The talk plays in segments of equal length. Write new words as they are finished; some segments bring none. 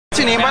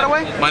your name, by the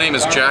way? My name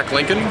is Jack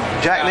Lincoln.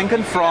 Jack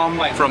Lincoln from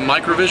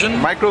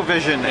Microvision.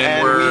 Microvision,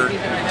 and we're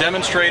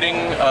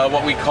demonstrating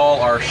what we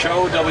call our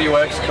Show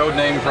WX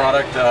codename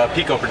product,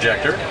 Pico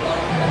Projector.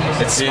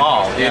 It's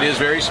small. It is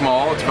very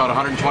small. It's about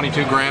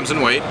 122 grams in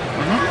weight.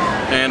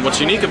 And what's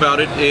unique about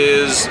it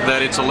is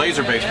that it's a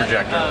laser-based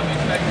projector.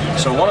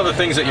 So one of the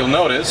things that you'll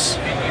notice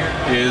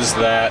is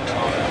that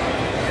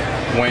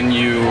when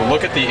you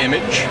look at the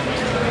image,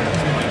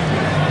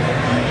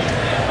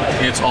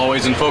 it's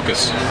always in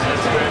focus.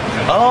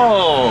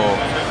 Oh,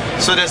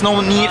 so there's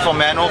no need for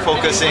manual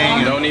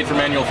focusing? No need for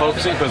manual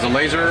focusing because the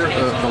laser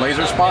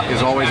spot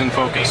is always in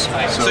focus.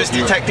 So it's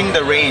detecting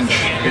the range?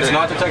 It's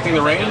not detecting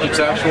the range. It's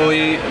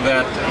actually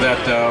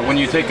that when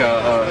you take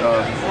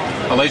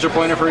a laser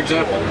pointer, for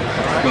example,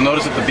 you'll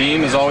notice that the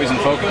beam is always in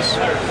focus.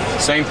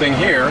 Same thing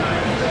here.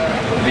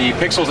 The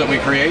pixels that we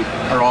create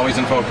are always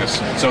in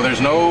focus. So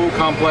there's no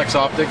complex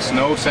optics,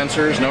 no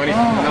sensors,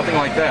 nothing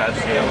like that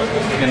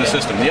in the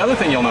system. The other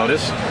thing you'll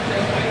notice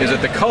is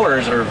that the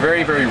colors are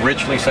very, very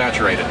richly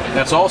saturated.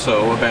 That's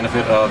also a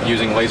benefit of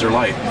using laser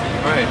light.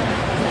 Right.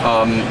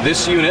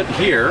 This unit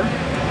here,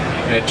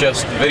 the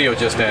video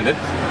just ended.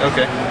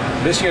 Okay.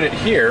 This unit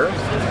here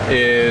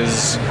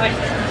is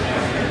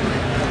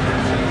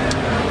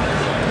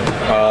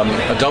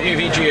a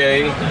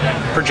WVGA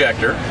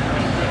projector.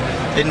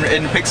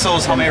 In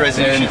pixels, how many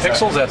resolutions? In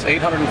pixels, that's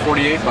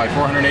 848 by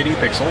 480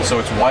 pixels, so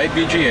it's wide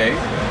VGA,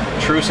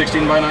 true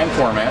 16:9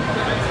 format.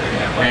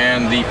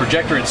 And the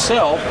projector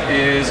itself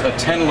is a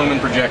 10 lumen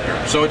projector.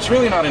 So it's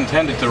really not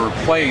intended to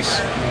replace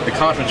the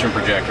conference room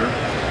projector,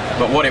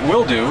 but what it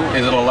will do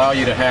is it'll allow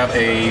you to have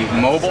a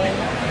mobile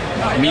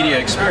media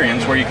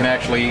experience where you can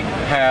actually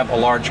have a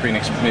large screen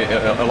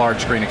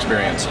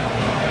experience.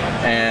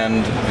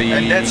 And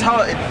that's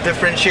how it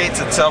differentiates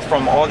itself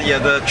from all the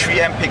other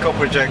 3M Pico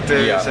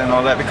projectors and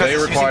all that, because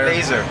it's using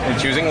laser.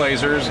 It's using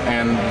lasers,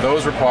 and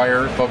those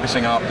require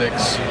focusing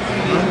optics.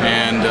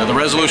 And the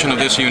resolution of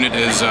this unit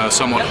is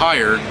somewhat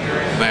higher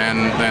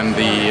than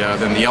the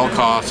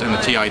LCOS and the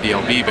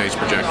TI-DLB based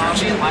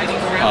projectors.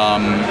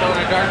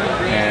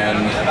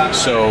 And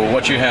so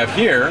what you have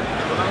here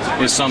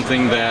is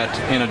something that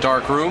in a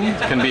dark room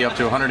can be up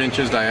to 100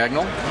 inches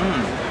diagonal.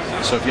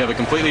 So if you have a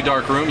completely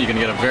dark room, you can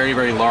get a very,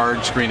 very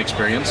large screen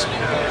experience.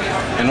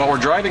 And what we're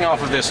driving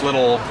off of this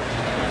little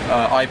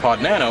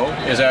iPod Nano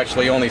is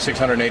actually only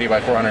 680 by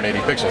 480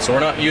 pixels. So we're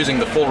not using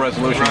the full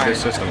resolution of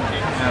this system.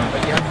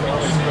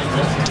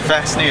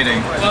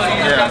 Fascinating.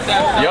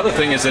 The other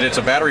thing is that it's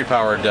a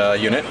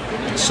battery-powered unit.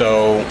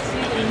 So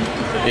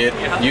it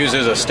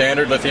uses a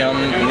standard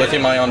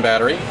lithium-ion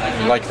battery,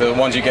 like the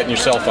ones you get in your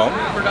cell phone,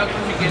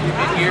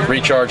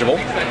 rechargeable,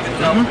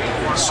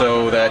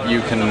 so that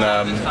you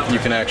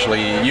can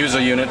actually use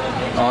a unit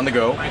on the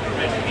go.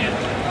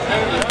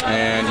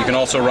 And you can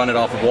also run it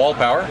off of wall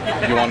power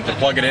if you wanted to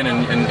plug it in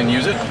and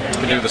use it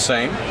to do the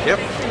same. Yep.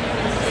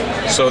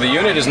 So the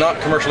unit is not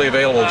commercially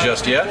available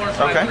just yet.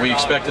 Okay. We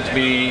expect it to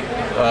be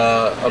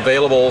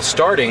available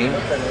starting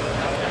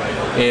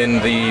in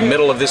the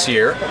middle of this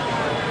year.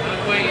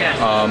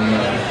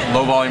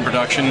 Low volume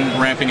production,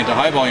 ramping into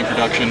high volume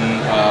production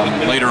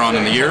later on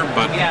in the year,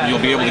 but you'll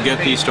be able to get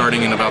these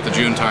starting in about the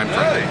June time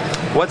frame.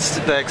 What's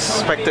the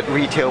expected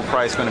retail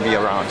price going to be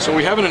around? So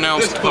we haven't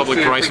announced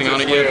public pricing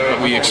on it yet,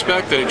 but we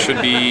expect that it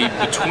should be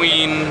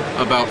between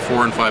about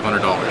 $400 and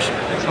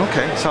 $500.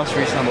 Okay, sounds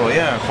reasonable.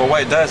 Yeah, for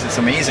what it does, it's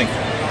amazing.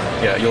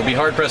 Yeah, you'll be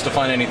hard pressed to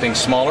find anything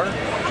smaller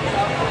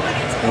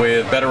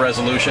with better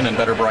resolution and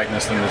better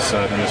brightness than this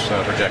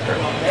projector.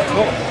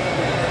 Cool.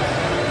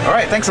 All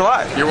right, thanks a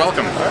lot. You're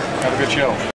welcome. Have a good show.